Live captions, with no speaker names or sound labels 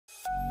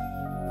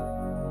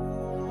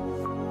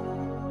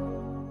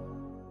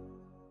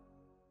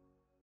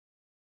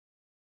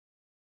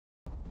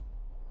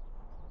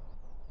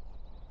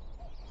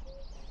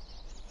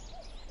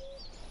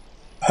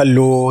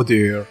Hello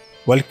there,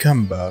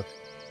 welcome back.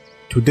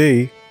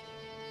 Today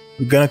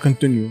we're gonna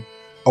continue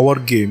our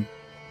game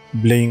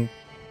playing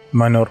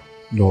Manor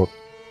Lord.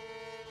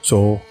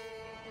 So,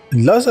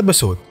 in last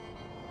episode,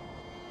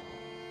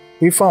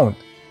 we found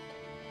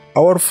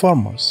our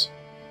farmers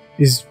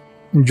is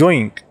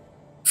enjoying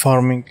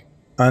farming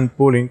and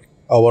pulling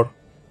our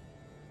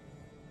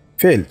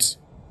fields.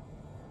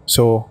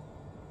 So,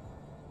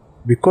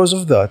 because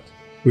of that,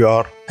 we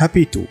are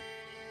happy to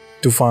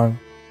find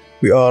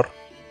we are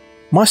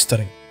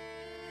mastering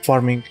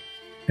farming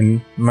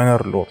in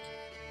Manor Lord.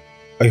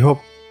 I hope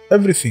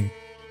everything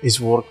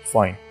is work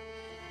fine.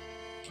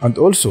 And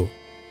also,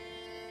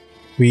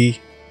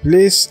 we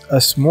place a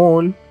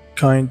small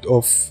kind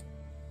of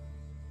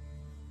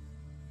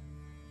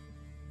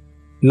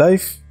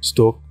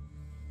livestock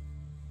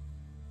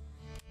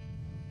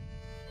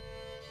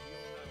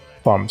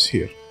farms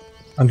here.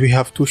 And we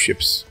have two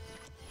ships.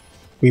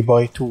 We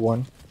buy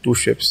two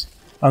ships,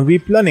 and we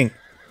planning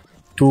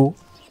to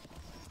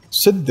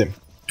set them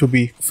to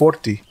be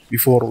 40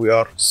 before we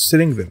are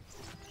selling them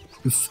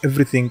if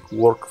everything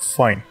work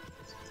fine.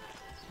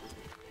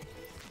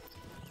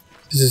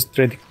 This is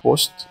trading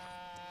post.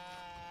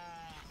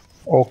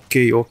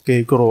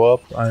 Okay, grow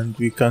up and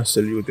we can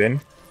sell you then.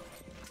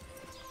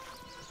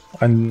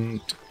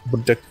 And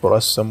protect for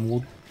us some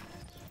wood.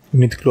 We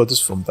need clothes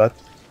from that.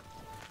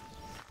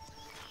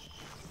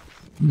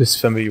 This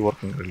family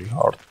working really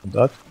hard on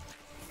that.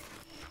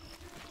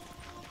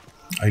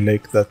 I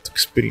like that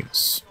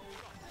experience.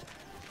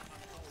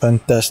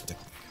 Fantastic.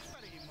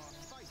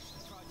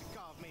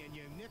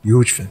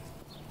 Huge fan.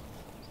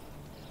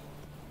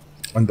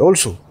 And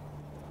also,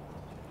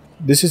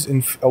 this is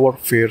in our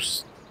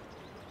first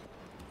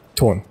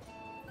tone.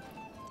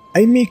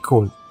 I may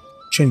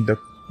change the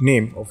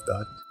name of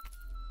that.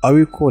 I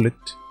will call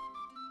it,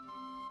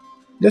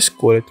 let's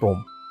call it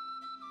Rome.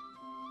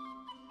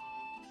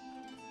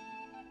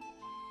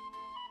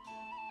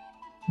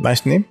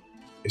 Nice name?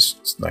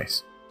 It's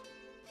nice.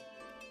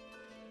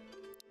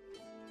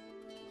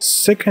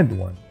 Second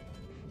one,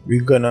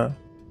 we're gonna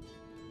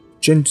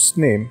change its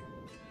name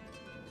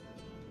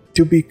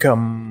to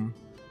become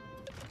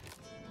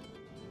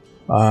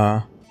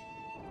I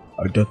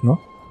don't know.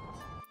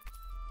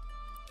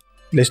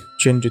 Let's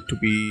change it to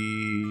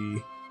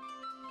be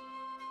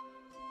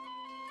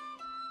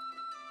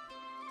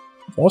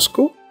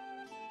Moscow.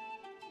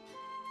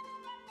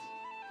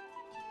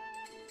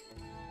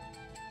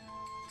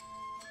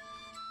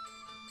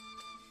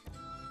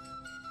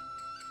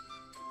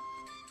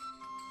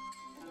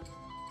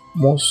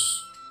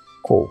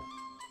 Moscow.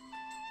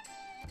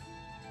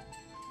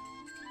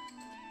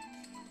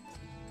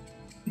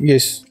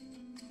 Yes,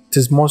 it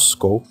is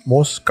Moscow.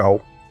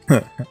 Moscow.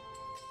 Let's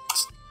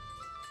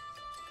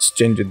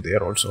change it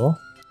there also.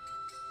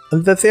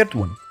 And the third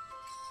one.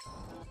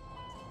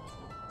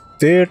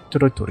 Their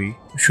territory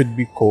should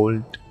be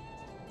called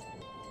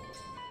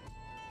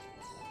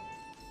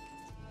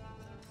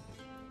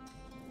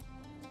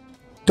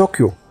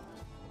Tokyo.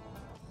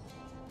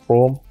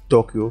 Rome,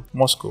 Tokyo,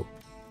 Moscow.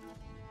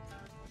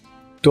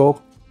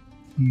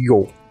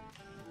 Tokyo.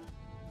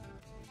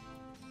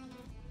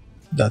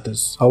 That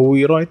is how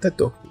we write the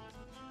Tokyo.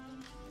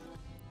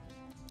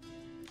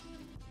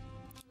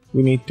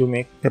 We need to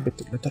make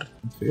capital letter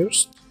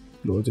first.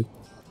 Close it.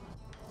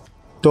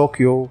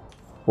 Tokyo,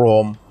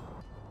 Rome,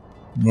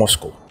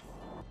 Moscow.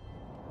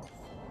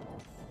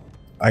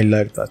 I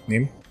like that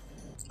name.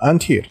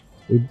 And here,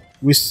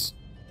 we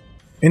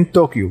in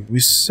Tokyo,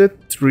 we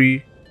set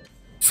 3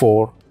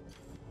 for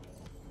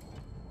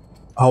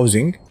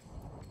housing.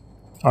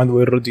 And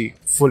we're already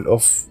full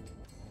of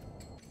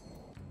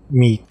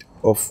meat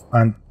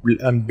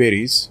and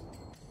berries.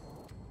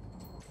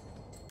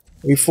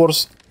 We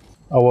force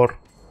our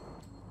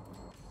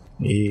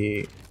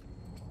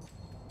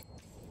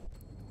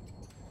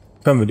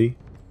family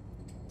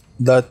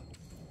that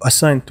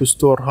assigned to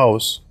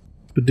storehouse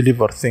to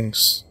deliver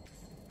things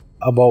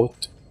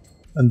about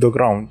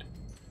underground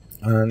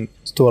and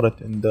store it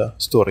in the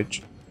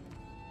storage.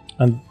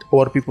 And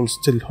our people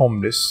still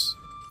homeless,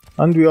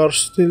 and we are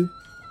still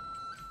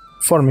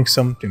farming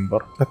some timber,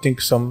 cutting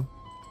some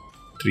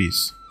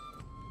trees,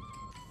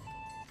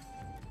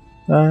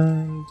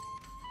 and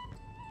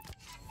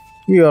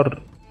we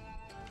are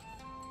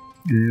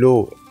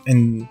low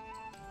in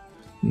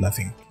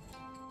nothing.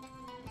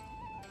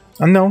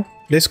 And now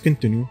let's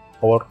continue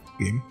our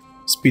game,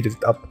 speed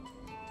it up.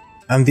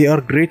 And there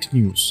are great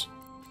news.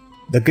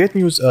 The great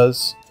news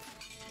is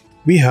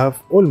we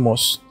have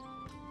almost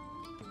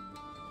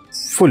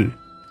full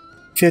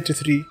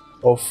 33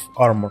 of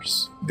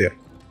armors there.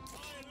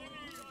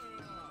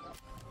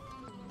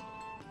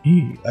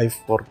 I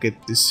forget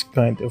this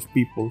kind of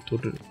people to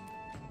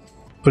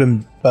put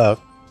him back,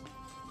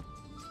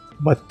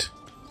 but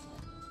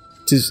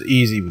it is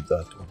easy with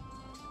that one.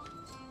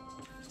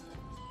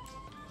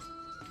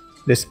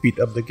 Let's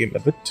speed up the game a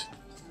bit.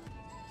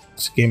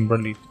 This game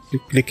really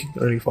clicking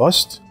really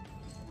fast,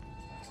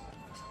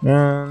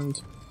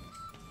 and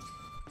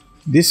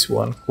this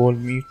one called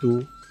me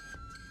to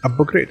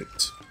upgrade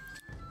it.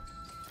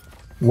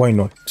 Why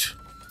not?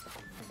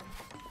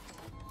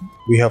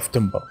 We have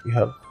timber. We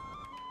have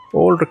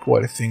all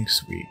required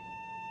things we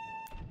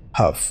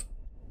have.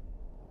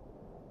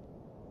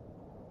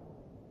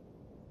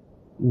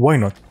 Why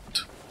not?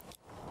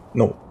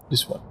 No,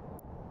 this one.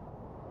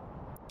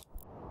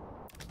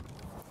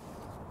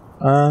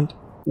 And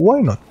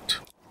why not?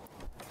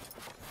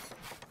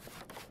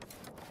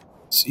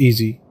 It's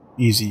easy,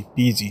 easy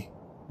peasy.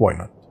 Why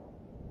not?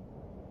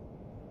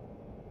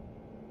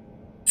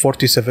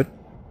 47.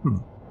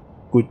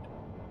 Good.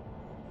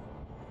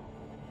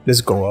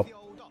 Let's grow up.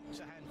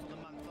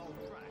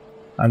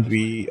 And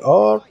we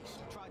are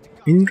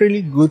in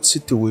really good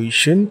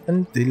situation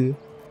until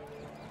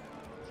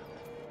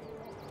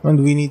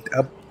and we need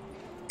at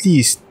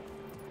least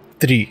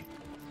 3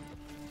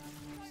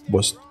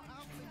 boosts.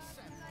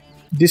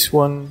 This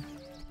one,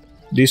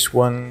 this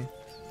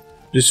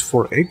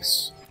for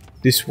eggs.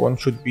 This one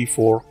should be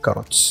for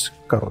carrots.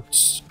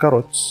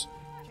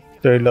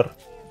 Trailer.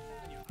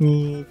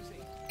 He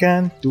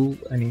can't do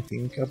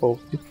anything about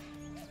it.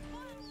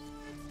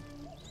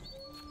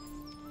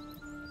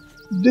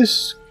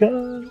 This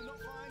can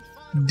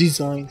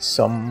design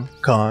some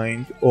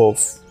kind of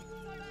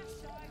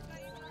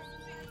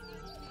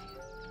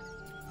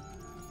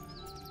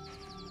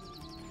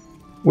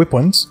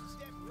weapons,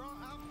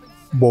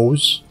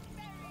 bows,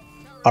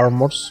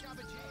 armors,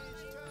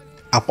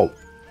 apple.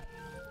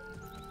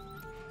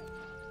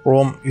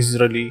 Rome is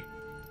really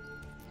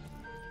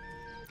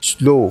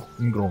slow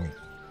in growing.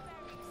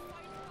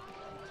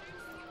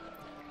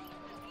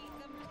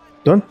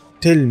 Don't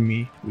tell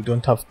me we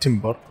don't have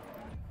timber.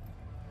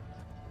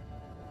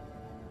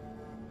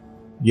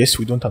 Yes,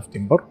 we don't have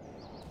timber.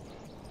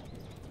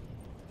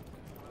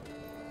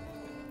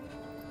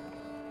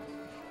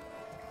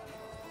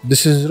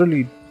 This is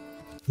really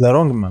the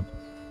wrong map.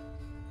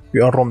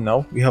 We are Rome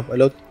now. We have a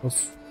lot of...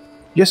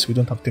 Yes, we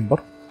don't have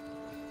timber.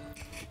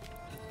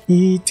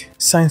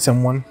 Sign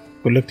someone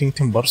collecting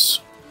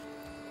timbers.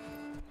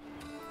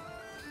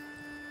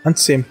 At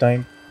the same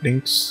time,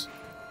 links.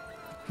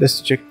 Let's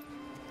check.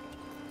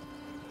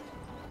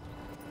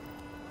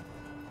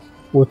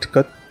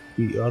 Woodcut.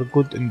 We are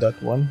good in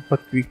that one,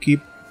 but we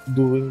keep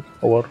doing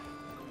our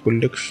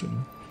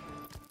collection.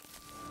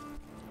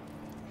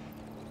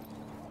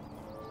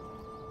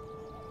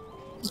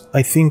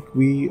 I think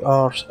we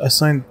are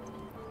assigned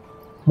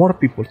more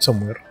people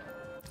somewhere.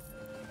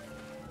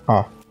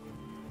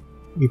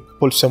 We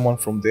pull someone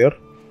from there.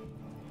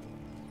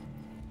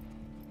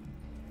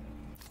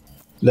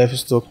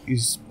 Livestock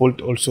is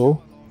pulled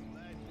also.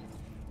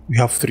 We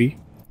have 3.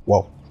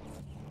 Wow.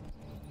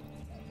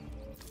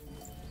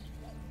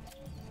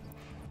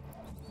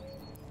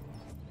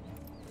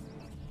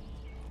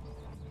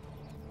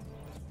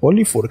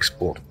 Only for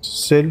export.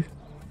 Sell.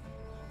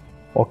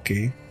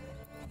 Okay.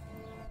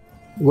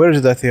 Where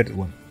is the third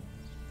one?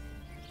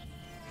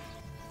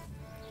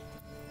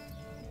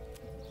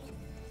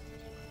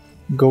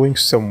 Going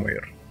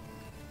somewhere.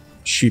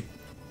 Sheep.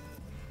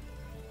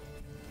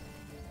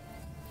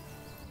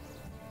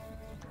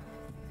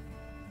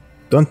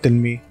 Don't tell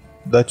me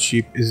that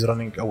sheep is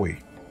running away.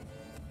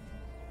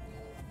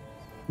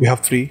 We have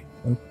 3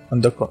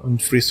 on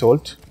free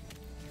salt.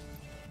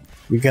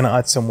 We're gonna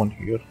add someone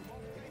here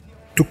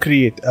to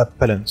create a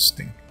balance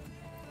thing.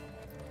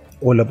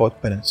 All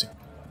about balancing.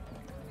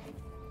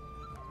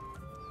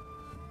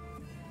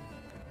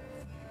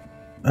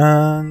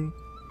 And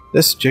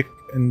let's check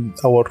in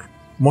our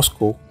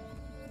Moscow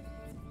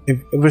if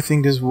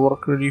everything is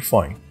working really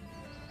fine.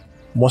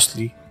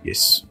 Mostly,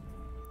 yes.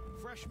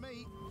 Fresh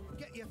meat.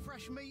 Get your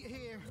fresh meat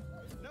here.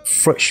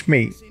 Fresh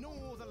meat.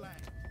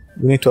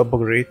 We need to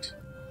upgrade.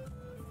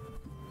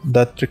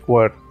 That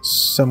required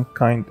some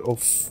kind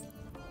of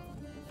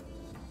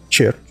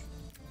church.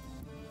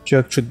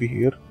 Church should be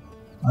here,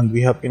 and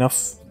we have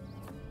enough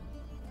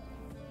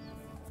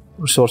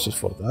resources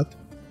for that.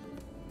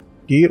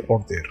 Here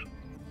or there.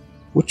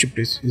 Which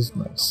place is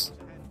nice?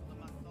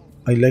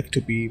 I like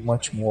to be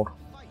much more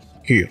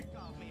here.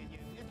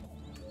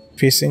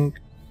 Facing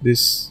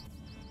this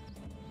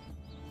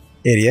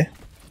area.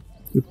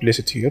 We place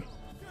it here.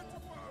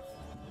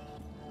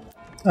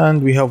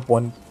 And we have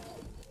one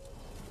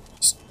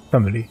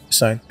family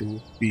assigned to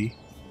be.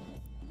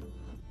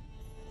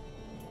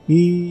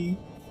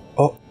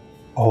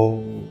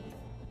 Oh.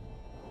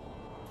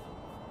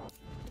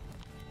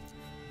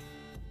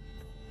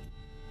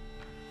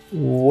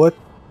 What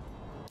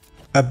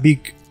a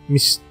big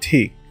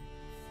mistake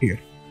here.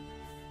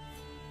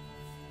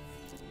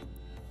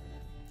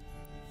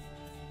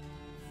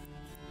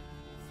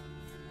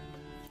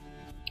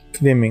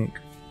 Claiming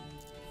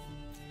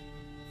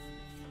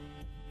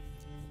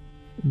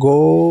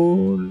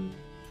goal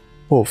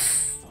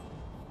off.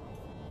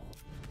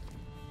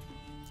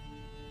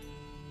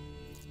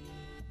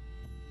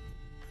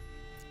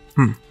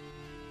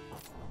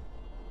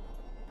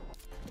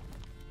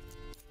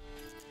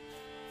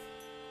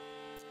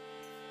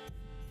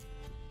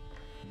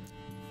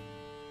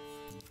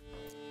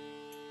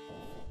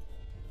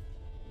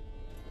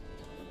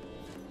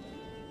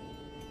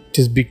 It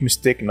is big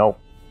mistake now.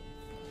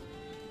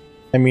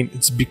 I mean,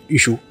 it's big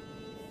issue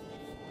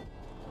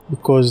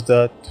because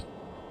that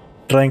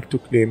trying to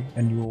claim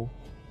a new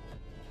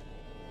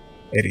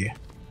area.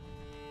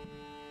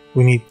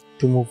 We need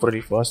to move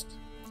really fast.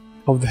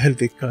 How the hell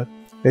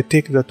they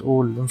take that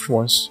all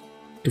influence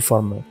to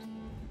farm it?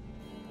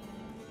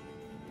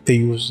 They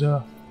use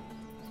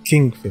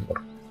king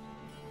favor.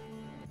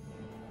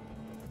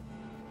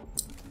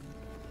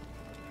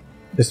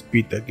 Let's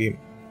beat the game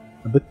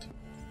a bit.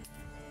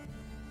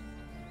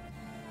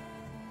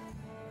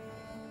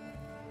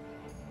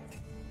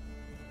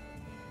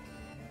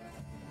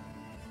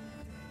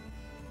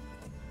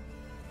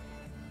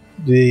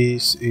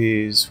 This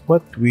is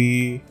what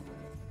we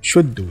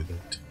should do with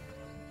it.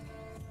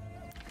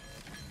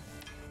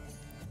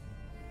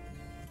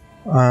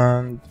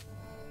 And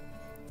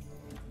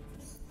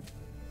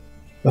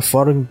the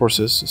farming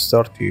process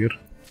start here.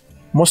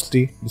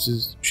 Mostly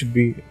this should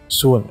be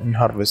soon in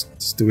harvest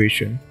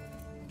situation,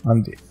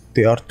 and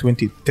they are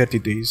 30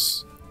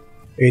 days,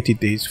 80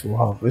 days for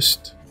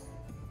harvest,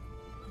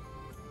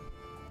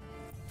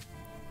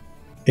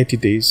 80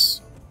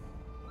 days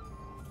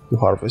to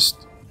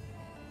harvest,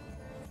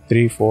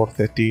 3, 4,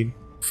 13,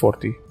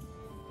 40.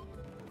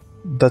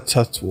 That's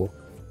how it works.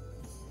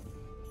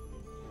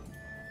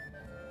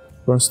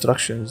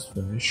 Construction is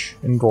finished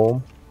in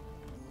Rome.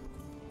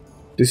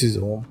 This is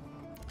Rome.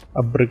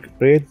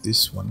 Upgrade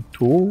this one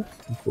too,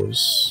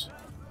 because,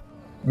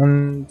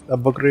 and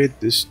upgrade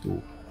this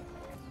too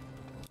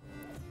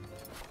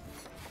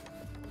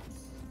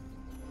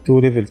to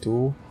level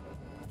 2.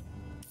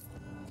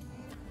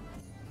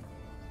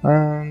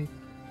 And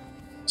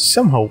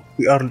somehow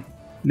we are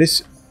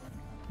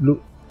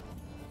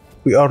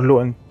low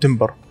in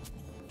timber.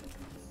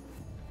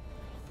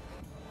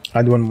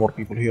 Add one more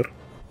people here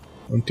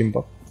on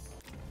timber.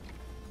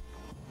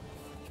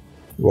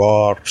 We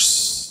are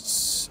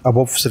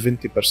above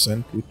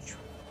 70%, which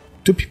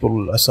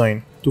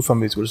two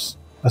families will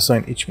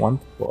assign each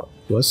month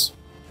to us.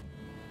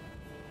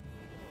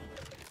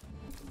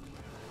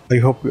 I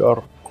hope we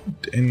are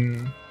good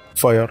in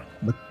fire,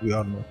 but we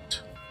are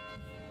not.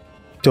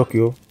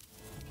 Tokyo,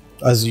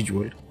 as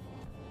usual.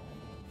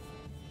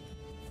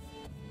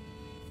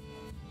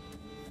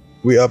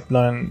 We are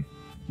planning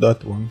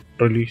that one,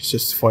 really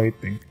satisfied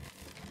thing.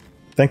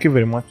 Thank you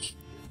very much.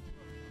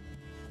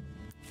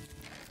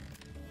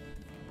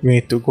 We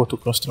need to go to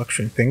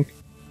construction thing,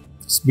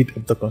 speed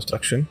up the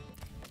construction,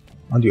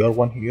 and you are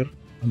one here,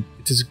 and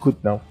it is good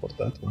now for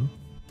that one.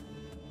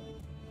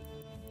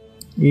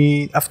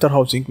 After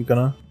housing, we're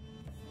gonna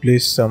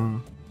place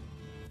some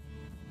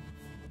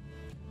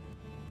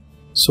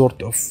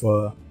sort of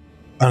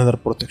another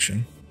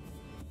protection,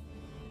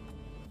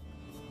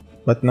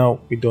 but now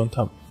we don't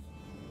have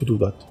to do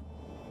that.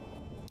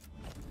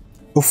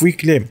 If we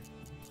claim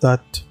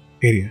that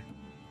area,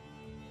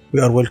 we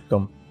are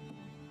welcome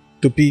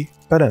to be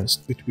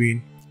balanced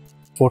between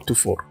 4 to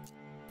 4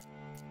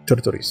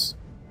 territories,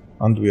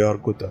 and we are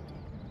good at it.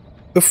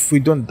 If we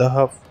don't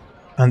have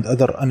and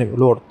other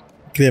lord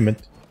claim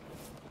it,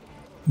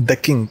 the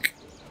king,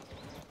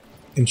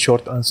 in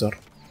short answer,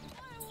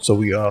 so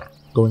we are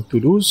going to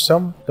lose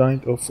some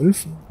kind of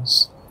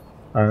influence,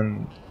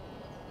 and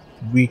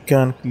we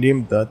can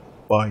claim that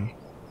by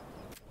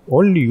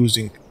only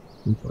using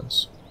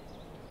influence.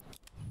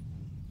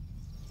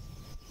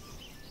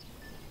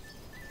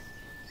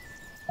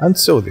 And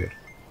so there.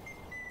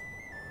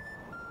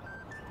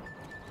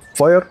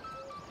 Fire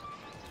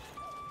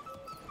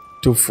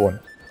to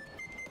fun.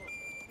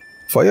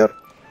 Fire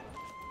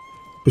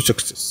to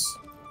success.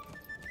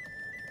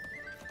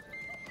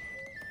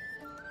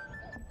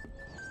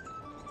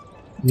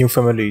 New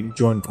family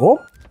joined Rome,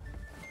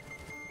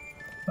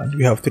 and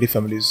we have 3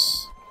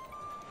 families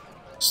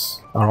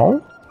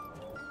around.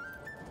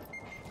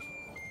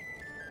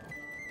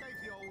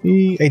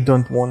 I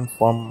don't want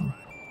farm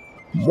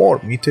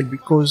more metal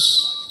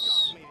because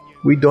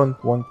we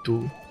don't want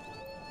to.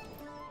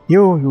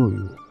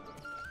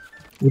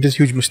 With these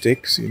huge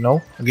mistakes,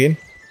 again.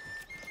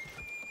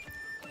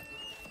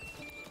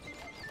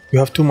 You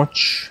have too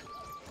much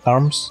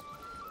arms,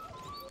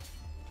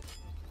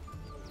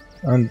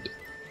 and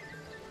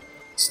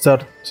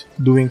start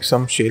doing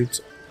some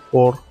shields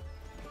or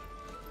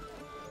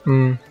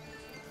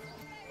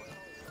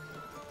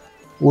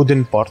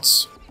wooden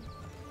parts.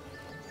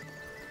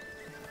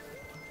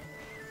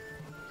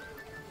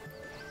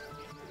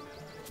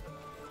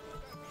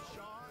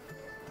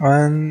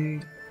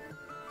 And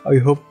I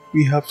hope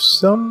we have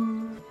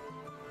some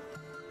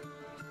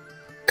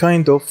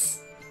kind of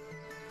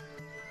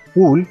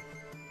wool.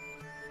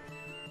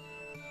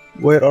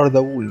 Where are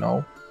the wool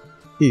now?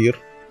 Here.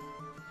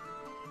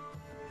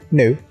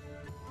 No.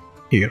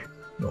 Here.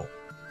 No.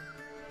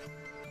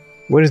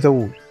 Where is the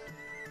wool?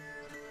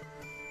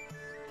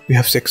 We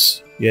have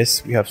 6.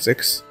 Yes, we have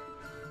 6.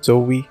 So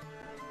we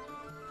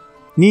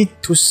need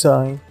to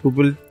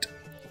build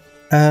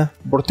a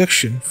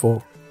protection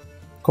for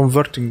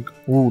converting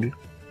wool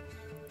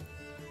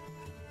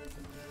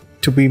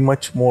to be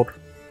much more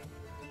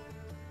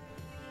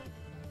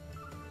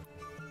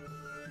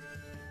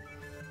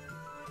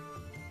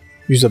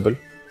usable.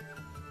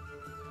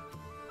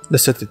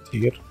 Let's set it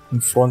here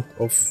in front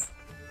of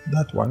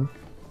that one.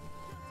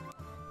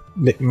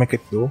 make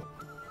it low.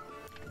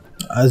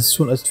 As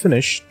soon as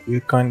finished, we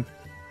can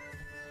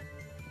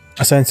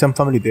assign some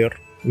family there.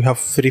 We have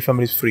 3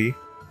 families free,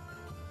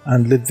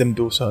 and let them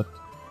do that.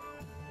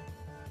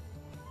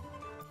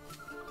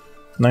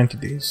 90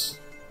 days,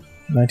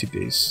 90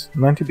 days,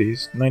 90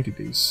 days, 90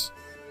 days,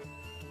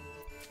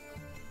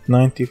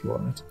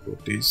 94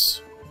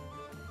 days.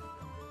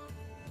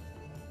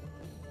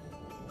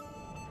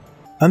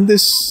 And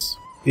this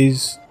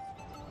is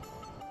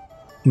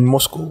in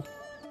Moscow.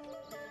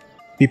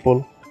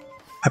 People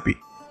happy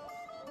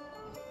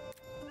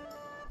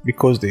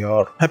because they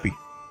are happy.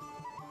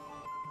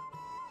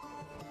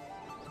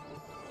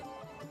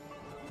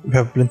 We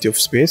have plenty of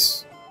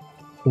space,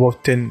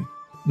 about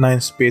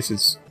 9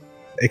 spaces,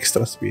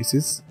 extra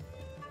spaces.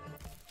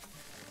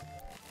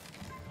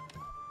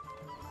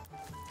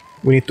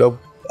 We need to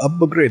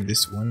upgrade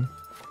this one,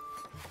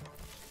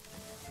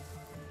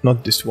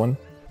 not this one.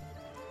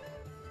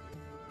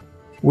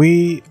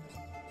 We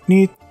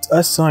need to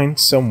assign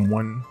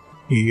someone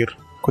here,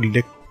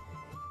 collect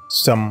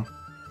some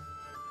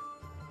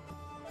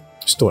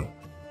stone.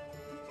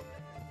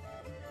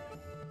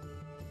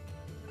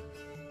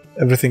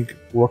 Everything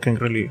working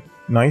really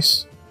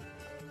nice,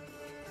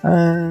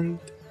 and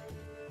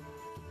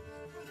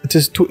it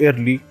is too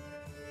early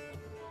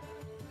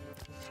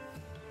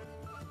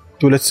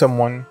to let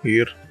someone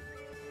here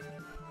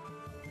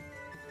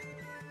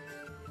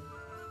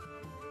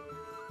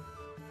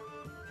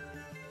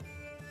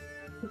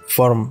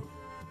farm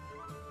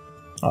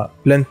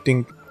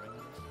planting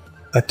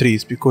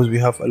trees, because we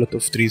have a lot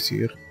of trees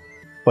here.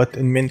 But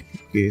in many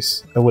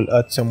case I will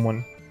add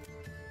someone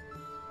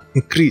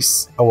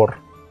increase our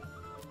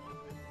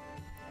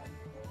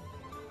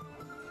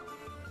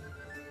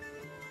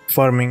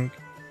farming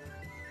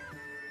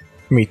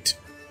meat.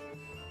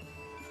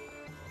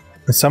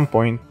 At some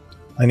point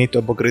I need to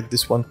upgrade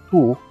this one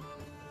too.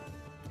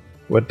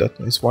 What that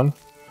is one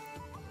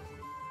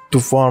to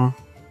farm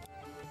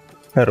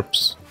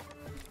herbs,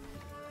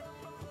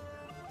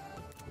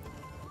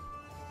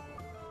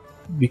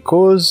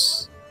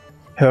 because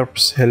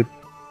herbs help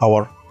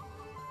our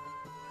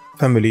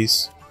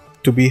families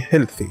to be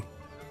healthy,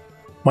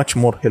 much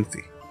more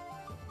healthy.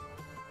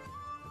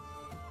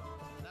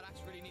 That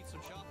axe really needs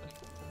some sharpening.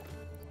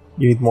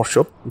 You need more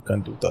shop, you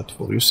can do that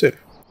for yourself.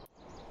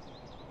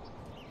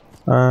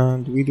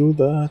 And we do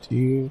that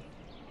here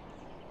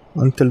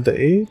until the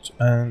edge,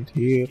 and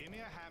here Give me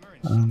a hammer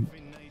and and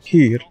something needs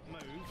here. to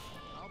not move.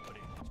 I'll put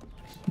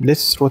it.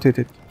 Let's rotate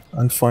it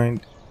and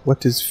find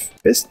what is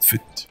best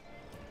fit.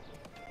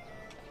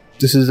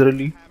 This is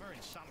really Hammer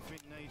and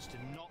something needs to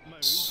not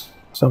move.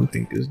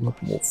 something is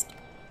not moved.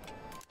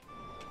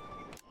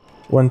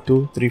 1,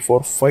 2, 3,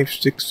 4, 5,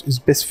 6 is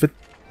best fit.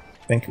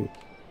 Thank you.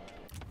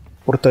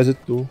 Rotate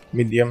it to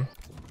medium,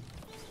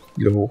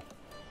 low,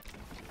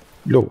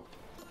 low.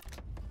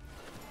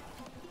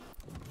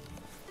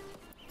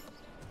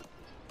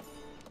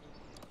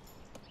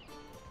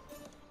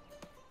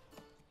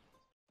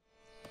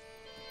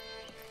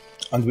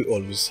 And we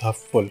always have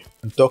full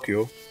in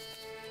Tokyo.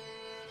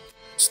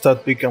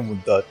 Start begin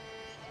with that,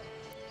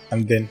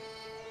 and then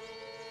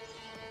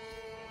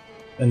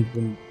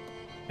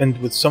end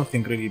with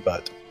something really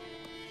bad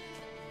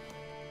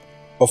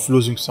of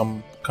losing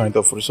some kind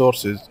of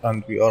resources,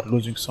 and we are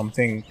losing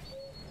something.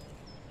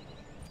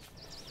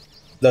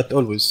 That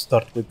always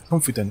start with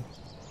confidence,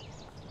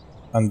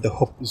 and the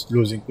hope is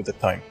losing with the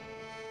time.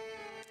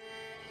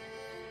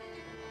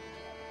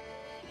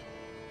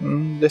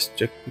 Let's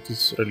check. It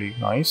is really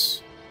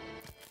nice.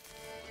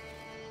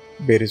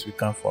 Berries we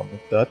can farm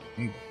with that.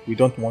 We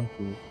don't want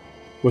to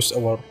push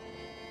our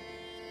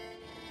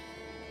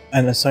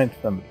unassigned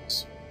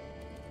families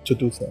to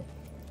do that.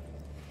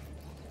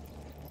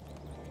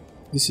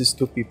 This is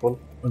 2 people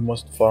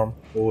almost farm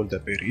all the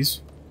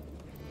berries,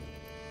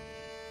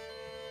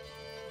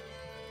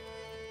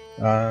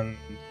 and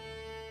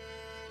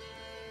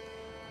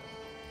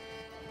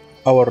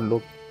our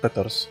log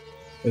cutters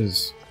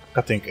is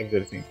cutting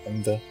everything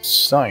in the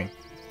sign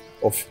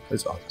of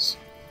his axe.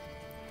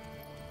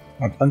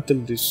 And until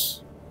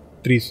this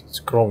tree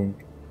is growing,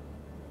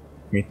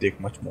 may take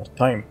much more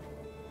time.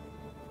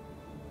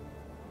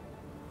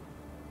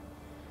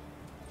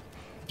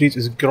 Tree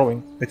is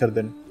growing better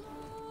than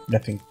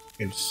nothing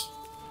else.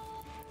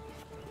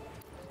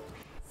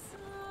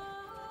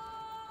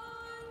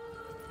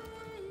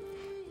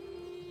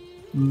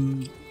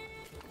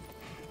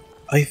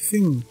 I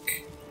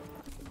think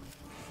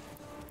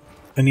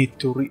I need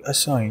to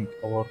reassign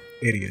our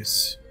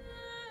areas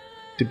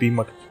to be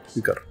much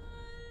bigger.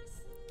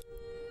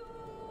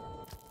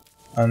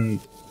 And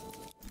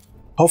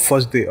how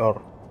fast they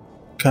are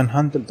can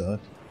handle that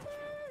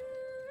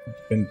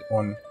depend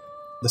on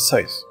the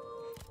size.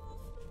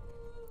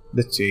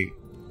 Let's say,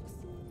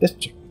 let's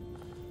check.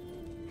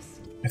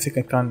 I think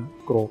I can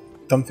grow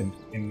something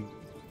in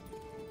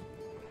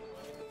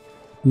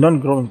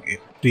non-growing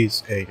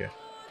trees area.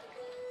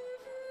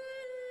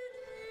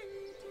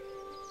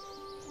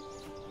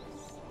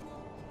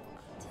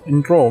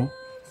 In Rome,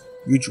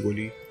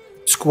 usually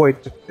it's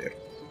quite big there.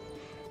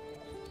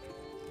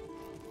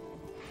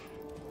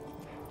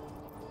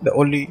 The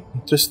only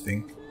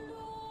interesting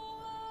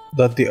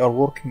that they are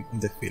working in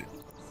the field,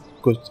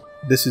 because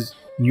this is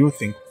new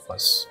thing for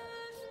us.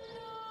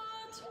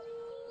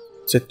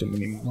 Set to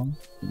minimum,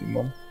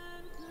 minimum,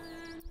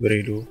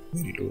 very low,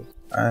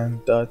 and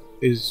that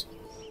is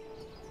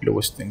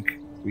lowest thing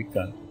we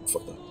can for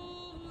that.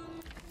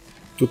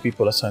 Two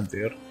people assigned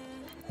there,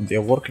 and they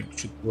are working,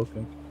 should be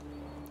working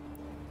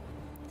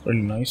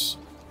really nice.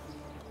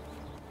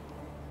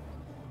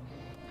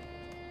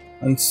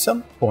 And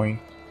some point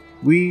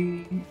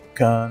we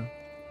can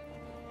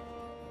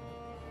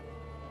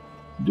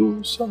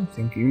do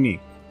something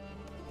unique.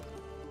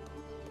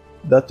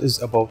 That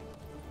is about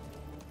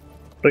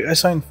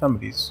reassign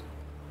families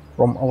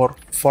from our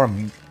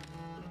farming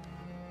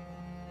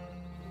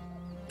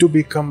to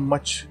become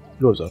much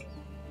closer.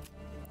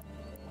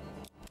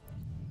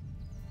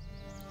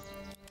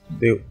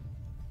 They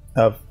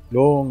have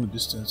long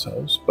distance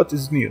house, but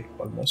is near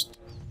almost.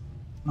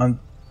 And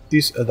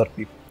these other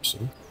people also.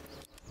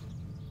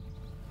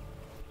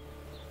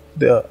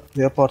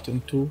 They are part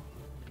in two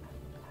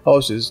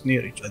houses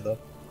near each other.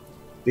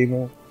 They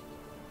move.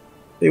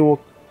 They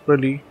walk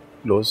really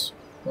close.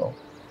 Well,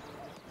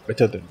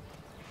 better than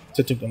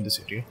sitting in this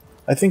area.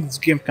 I think this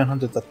game can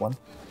handle that one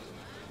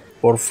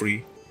for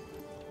free.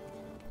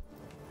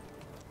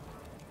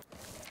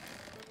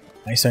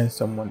 I signed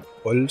someone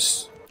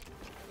else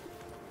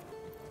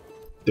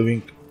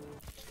doing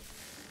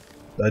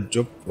that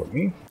job for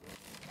me.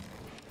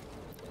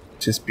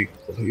 These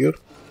people here.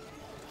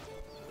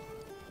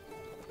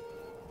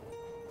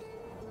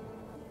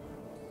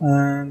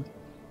 And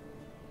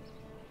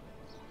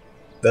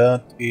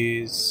that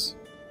is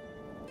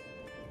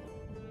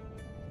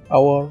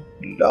our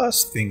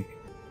last thing.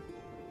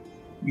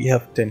 We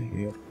have 10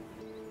 here.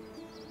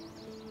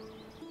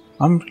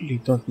 I really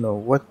don't know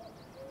what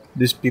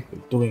these people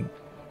doing.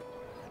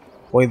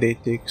 Why they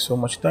take so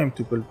much time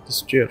to build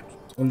this church.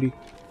 It's only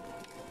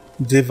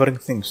delivering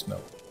things now.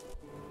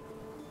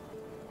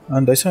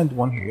 And I signed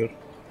one here,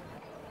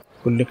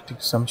 collecting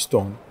some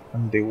stone,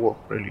 and they work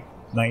really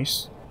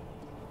nice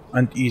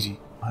and easy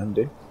to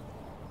handle.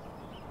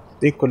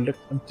 They collect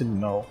until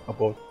now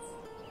about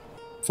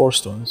 4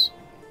 stones.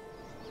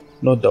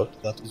 No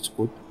doubt that is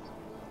good.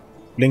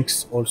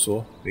 Links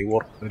also, they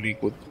work really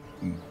good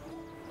in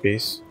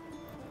pace.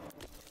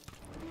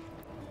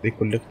 They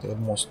collect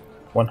almost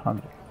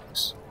 100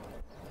 links.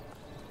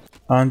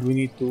 And we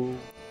need to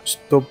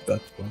stop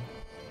that one.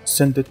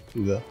 Send it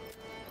to the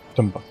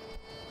timber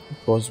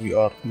because we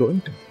are low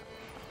income.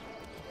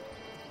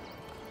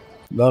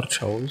 Large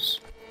house.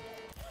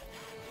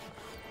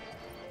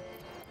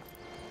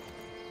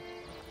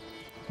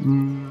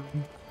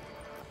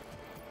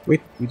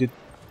 Wait, we did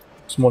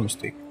small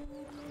mistake.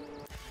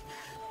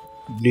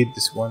 Delete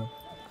this one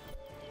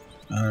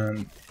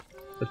and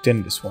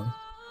return this one.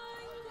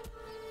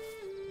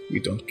 We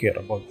don't care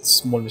about the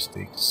small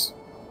mistakes.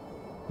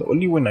 The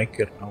only one I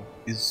care now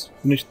is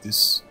finish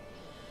this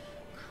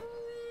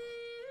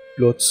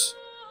plots.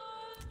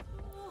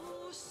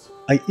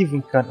 I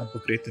even can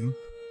upgrade them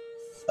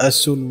as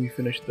soon we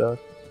finish that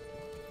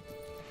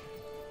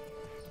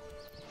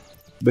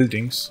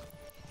buildings.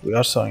 We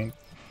are signed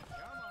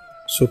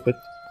soup it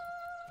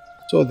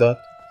so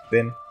that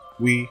then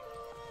we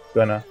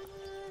gonna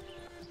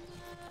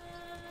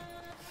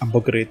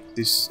upgrade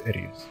this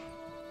areas.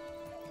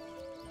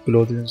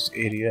 Clothing's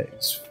area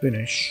is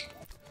finished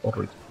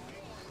already.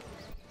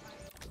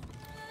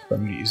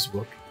 Family is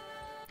working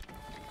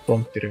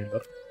from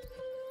trailer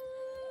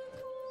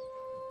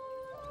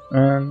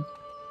and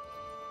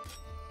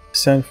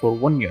send for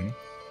 1 yen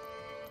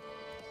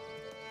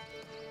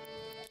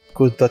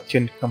because that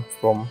yen come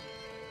from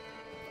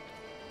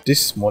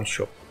this small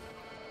shop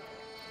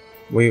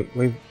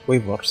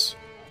waivers.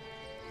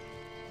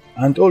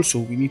 And also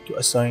we need to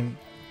assign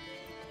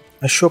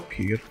a shop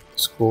here.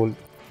 It's called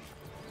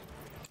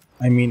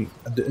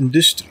the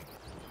industry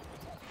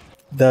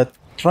that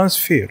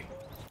transfer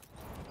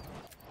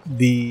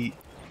the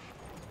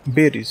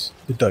berries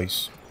to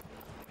dice.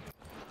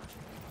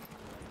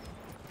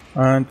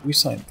 And we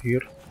signed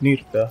here near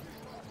the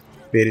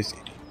berries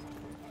area.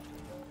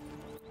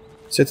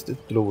 Set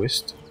it to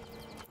lowest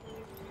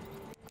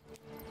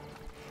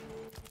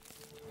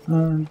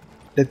and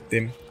let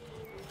them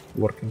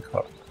working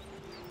hard.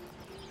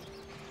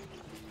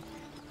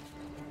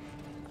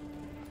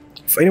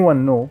 If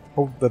anyone know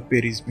how the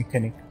berries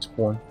mechanic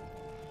spawn,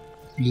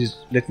 please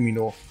let me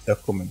know in the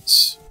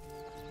comments.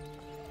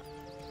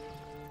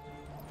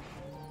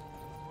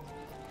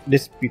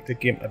 Let's beat the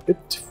game a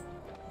bit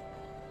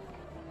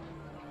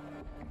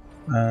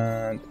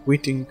and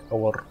waiting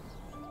our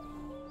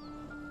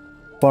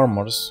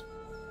farmers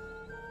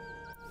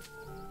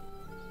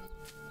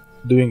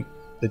doing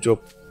the job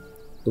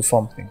to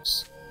farm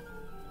things.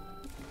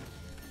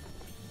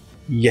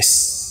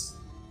 Yes,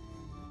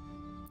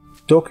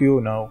 Tokyo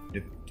now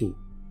level 2.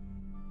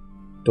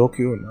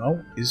 Tokyo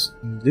now is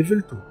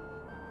level 2.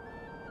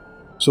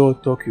 So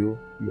Tokyo,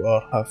 you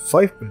have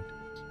 5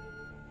 buildings,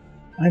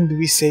 and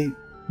we say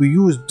we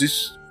use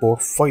this for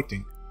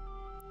fighting.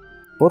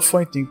 For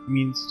fighting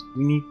means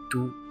we need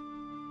to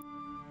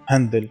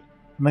handle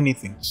many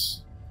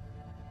things.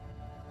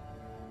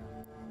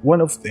 One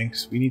of the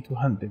things we need to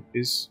handle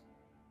is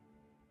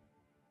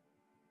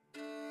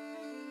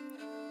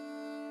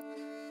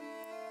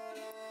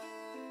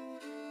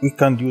we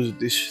can use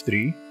this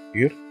 3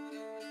 here.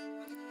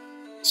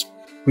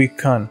 We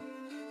can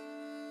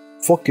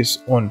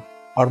focus on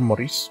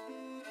armories.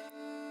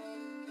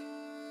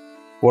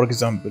 For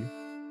example,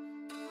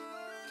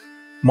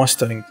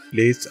 mastering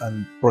plates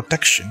and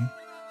protection,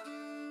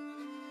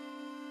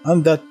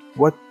 and that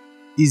what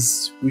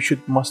is we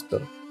should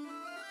master,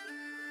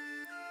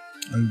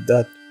 and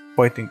that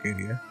fighting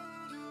area.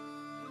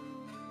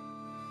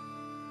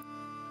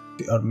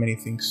 There are many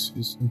things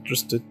is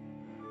interested,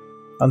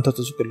 and that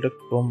is collect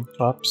from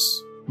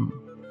traps,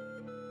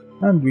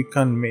 and we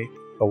can make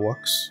a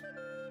wax.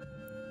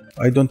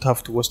 I don't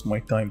have to waste my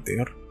time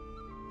there.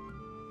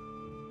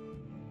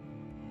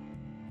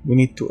 We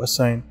need to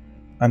assign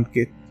and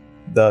get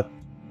that,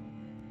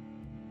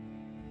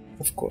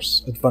 of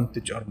course,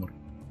 advantage armor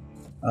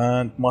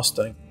and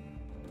mastering.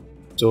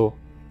 So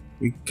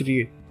we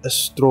create a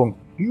strong,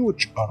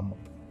 huge armor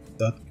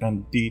that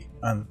can deal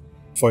and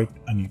fight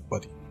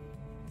anybody.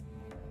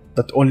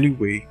 That only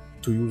way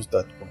to use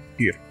that one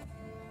here.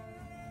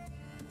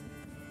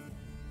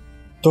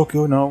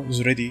 Tokyo now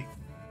is ready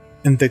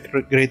in the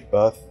great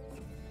path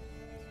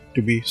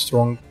to be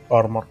strong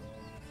armor.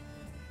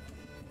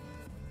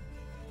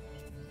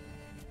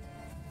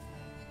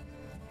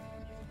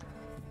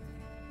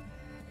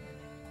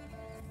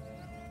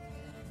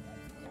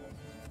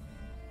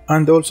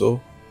 And also,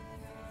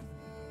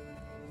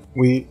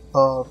 we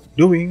are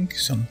doing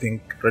something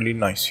really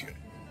nice here.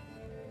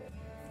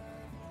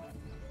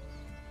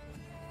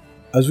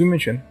 As we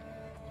mentioned,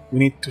 we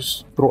need to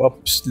grow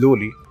up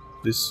slowly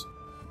this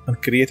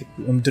and create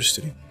an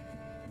industry.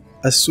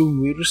 As soon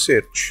we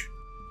research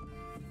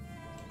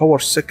our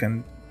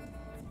second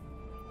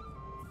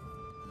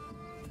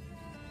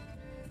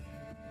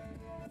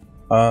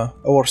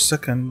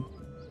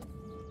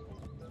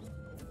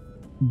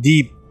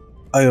deep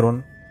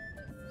iron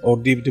or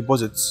deep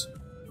deposits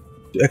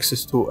to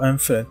access to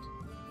infinite,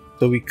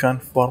 so we can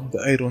farm the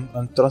iron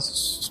and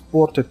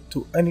transport it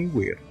to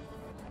anywhere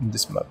in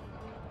this map,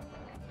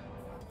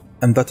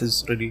 and that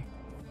is really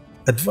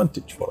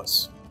advantage for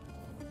us.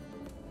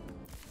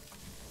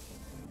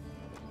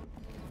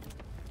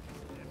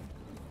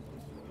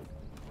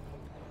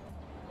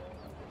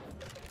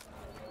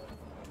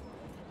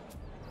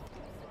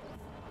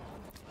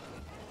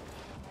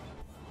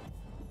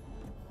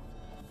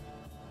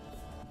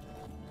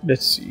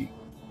 Let's see.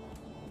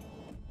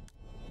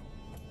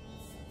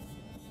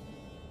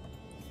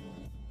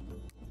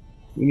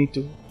 We need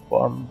to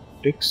farm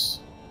bricks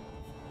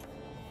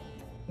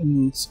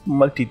in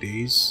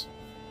multi-days.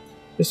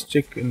 Let's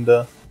check in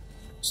the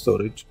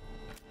storage.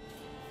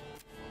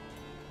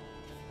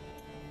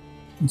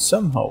 And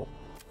somehow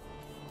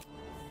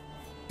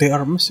there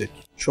are message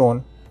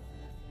shown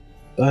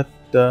that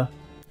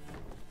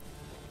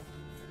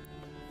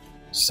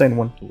sign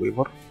one to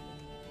waiver.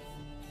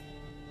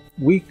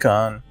 We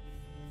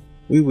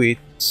wait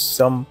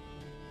some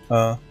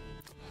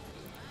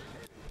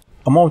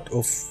amount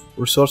of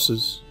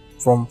resources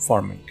from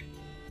farming.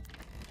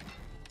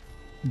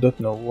 Don't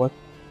know what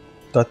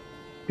that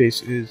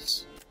base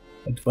is.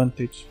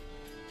 Advantage.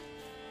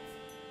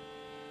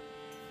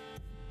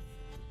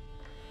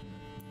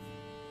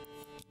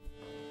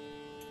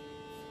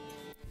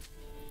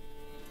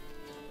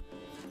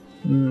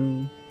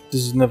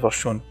 This is never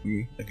shown to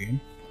me again.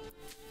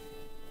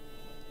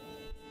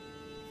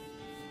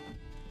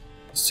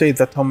 Say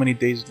that how many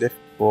days left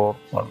for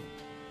farming.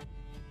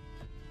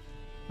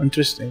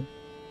 Interesting.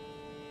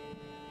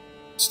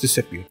 It's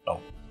disappeared now.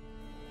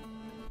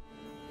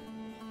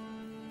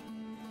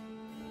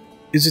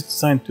 Is it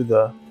signed to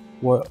the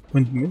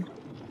windmill?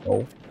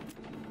 No.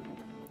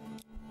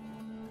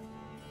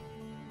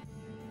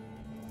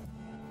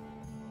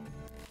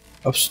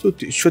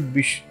 Absolutely, it should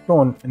be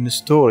shown in the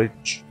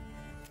storage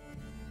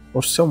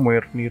or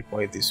somewhere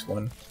nearby this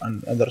one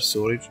and other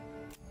storage.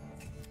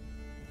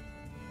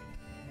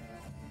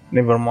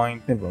 Never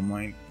mind.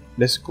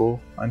 Let's go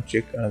and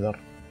check another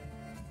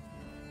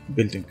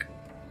building.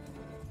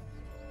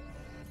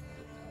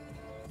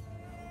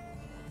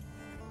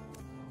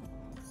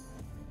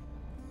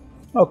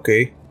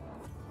 Okay,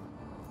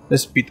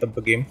 let's speed up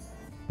the game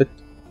a bit.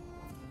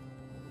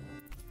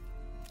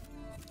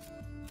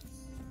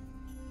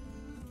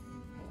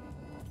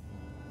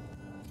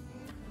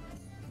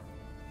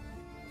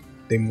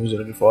 They move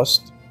really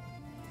fast.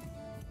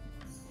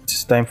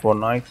 It's time for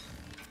night,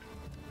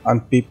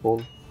 and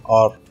people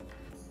are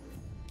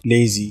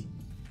lazy,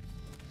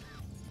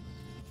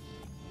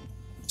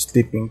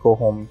 sleeping, go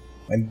home,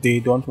 and they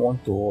don't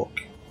want to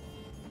work.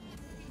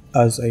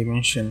 As I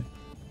mentioned,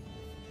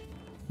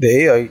 the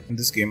AI in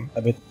this game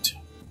a bit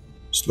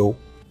slow,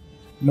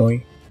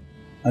 annoying,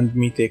 and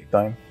may take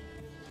time.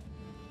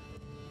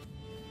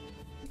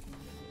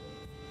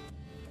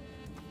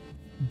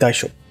 Die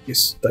shop,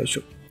 yes, die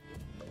shop.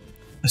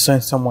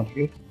 Assign someone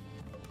here.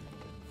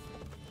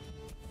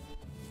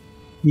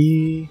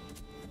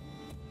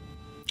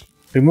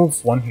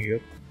 remove one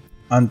here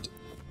and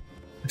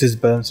it is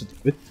balanced a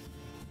bit.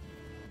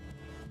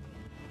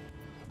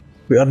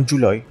 We are in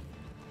July,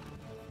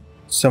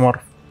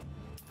 summer.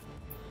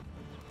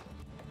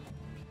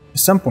 At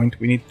some point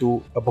we need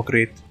to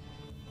upgrade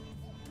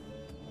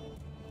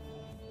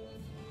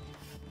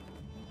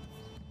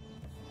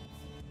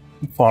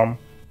farm.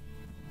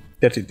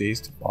 30 days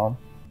to farm.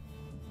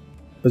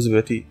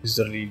 Visibility is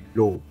really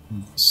low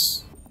in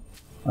this,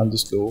 and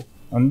slow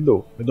and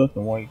low. I don't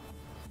know why.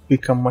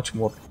 Become much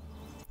more.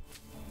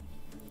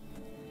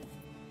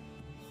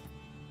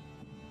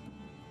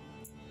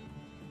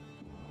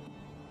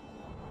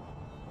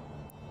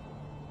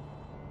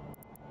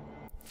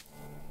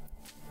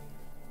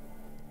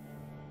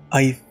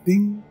 I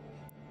think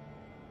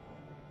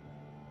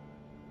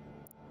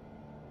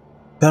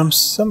there's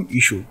some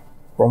issue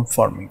from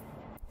farming.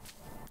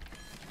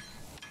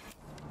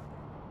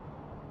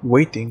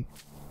 Waiting.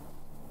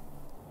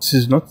 This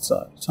is not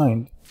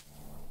signed.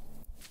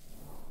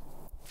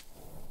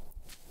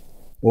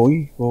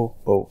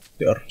 Oh,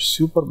 they are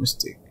super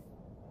mistake.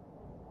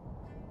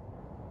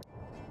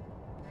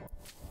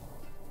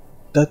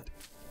 That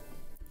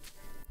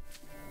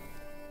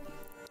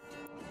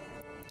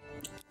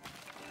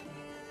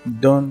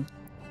done.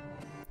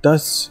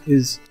 That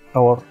is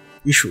our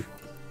issue.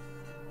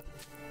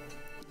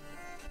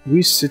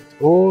 We set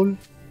all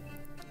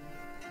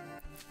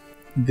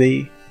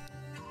the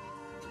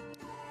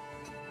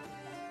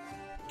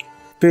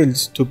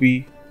fails to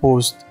be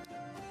posed,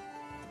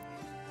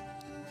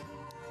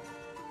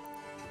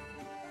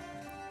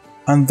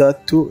 and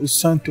that too is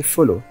signed to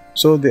follow.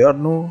 So there are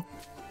no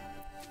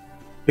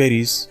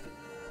berries,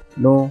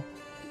 no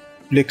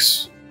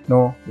flicks,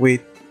 no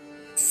wheat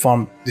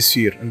farm this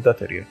year in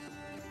that area.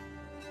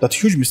 That's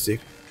huge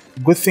mistake.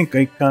 Good thing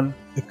I can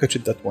catch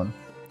it that one.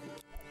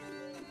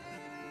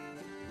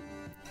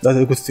 That's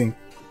a good thing.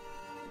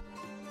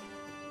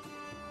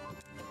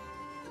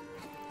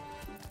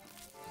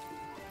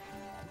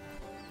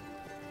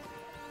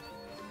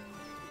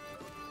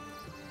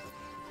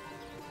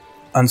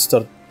 And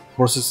start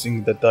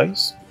processing the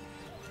dice.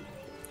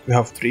 We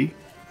have 3.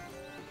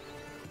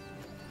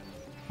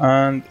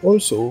 And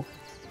also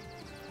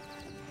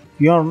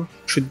yarn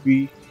should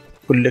be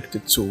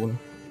collected soon,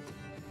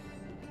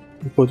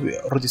 because we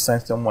already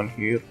signed someone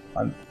here,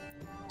 and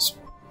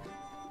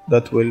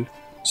that will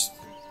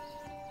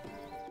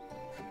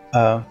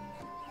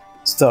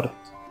start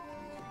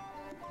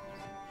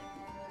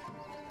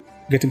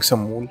getting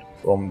some wool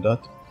from that.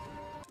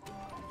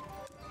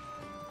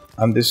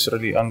 And this is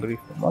really angry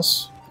from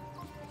us.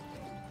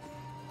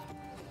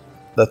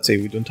 Let's say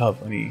we don't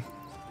have any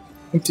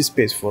empty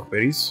space for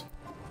berries.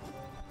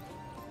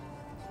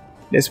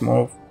 Let's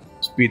move,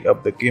 speed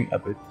up the game a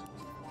bit,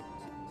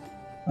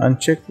 and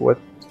check what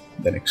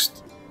the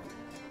next.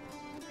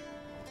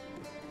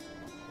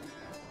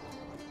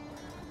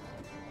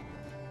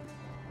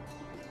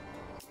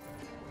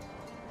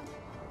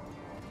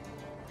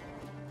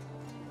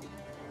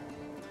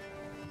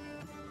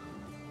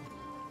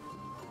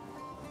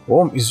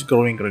 Home is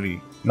growing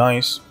really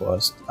nice,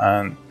 fast,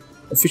 and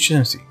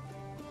efficiency.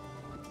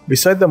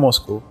 Beside the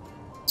Moscow,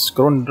 it's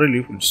grown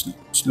really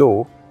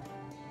slow,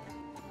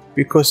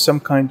 because some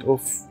kind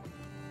of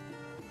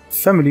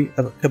family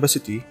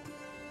capacity,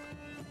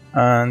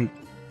 and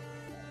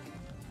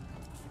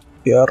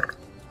they are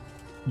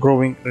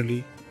growing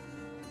really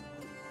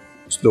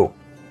slow.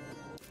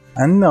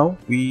 And now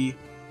we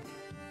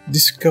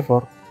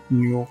discover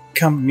new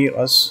camp near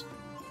us.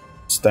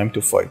 It's time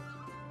to fight.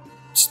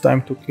 It's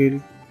time to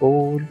kill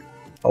all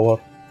our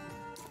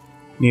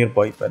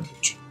nearby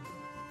bandage.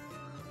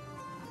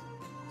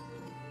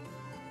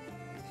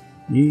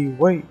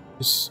 Why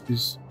this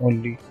is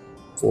only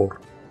 4?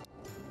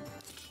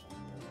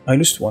 I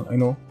lost one, I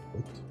know.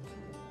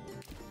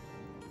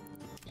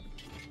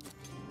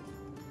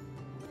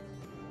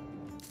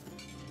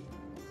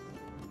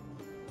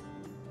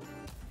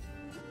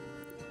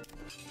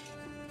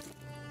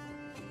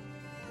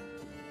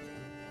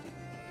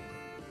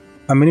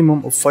 A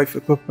minimum of 5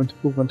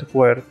 equipment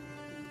acquired.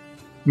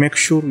 Make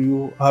sure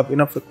you have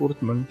enough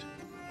equipment.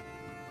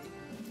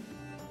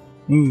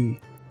 We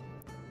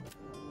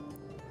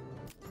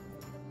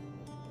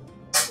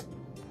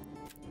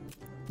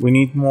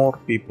need more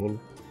people.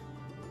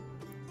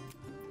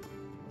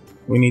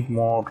 We need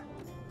more.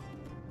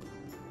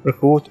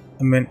 Recruit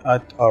men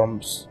at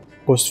arms.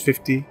 Cost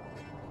 50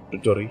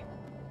 territory.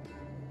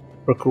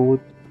 Recruit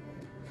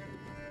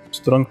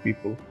strong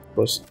people.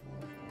 Cost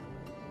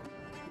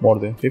more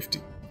than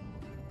 50.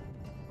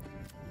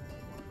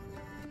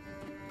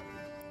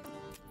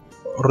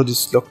 Already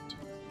locked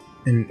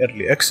in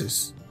early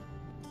access.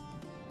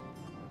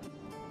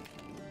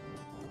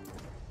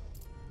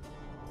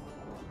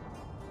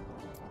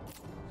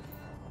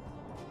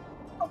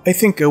 I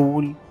think I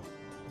will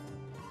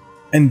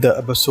end the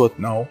episode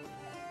now,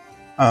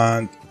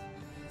 and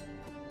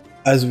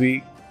as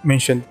we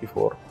mentioned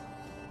before,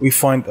 we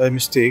find a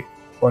mistake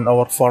on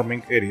our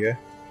farming area,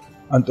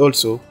 and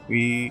also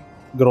we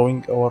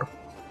growing our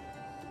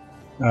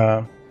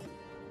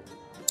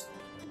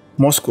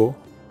Moscow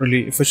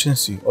really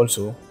efficiency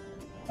also,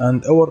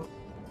 and our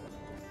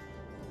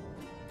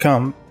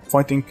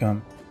fighting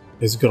camp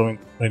is growing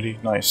really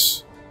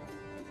nice.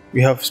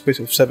 We have space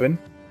of 7.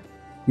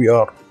 We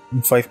are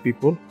in 5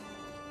 people.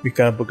 We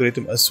can upgrade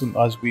them as soon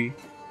as we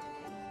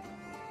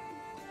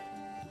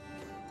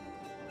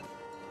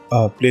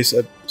place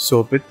a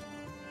saw pit,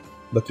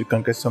 that we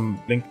can get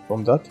some link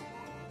from that.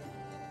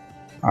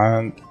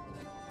 And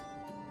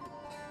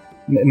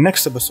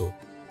next episode,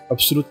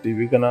 absolutely,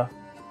 we're gonna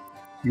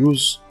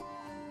use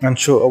and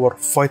show our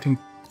fighting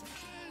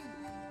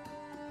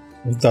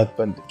with that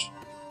bandage.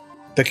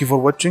 Thank you for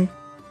watching.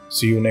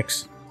 See you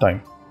next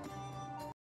time.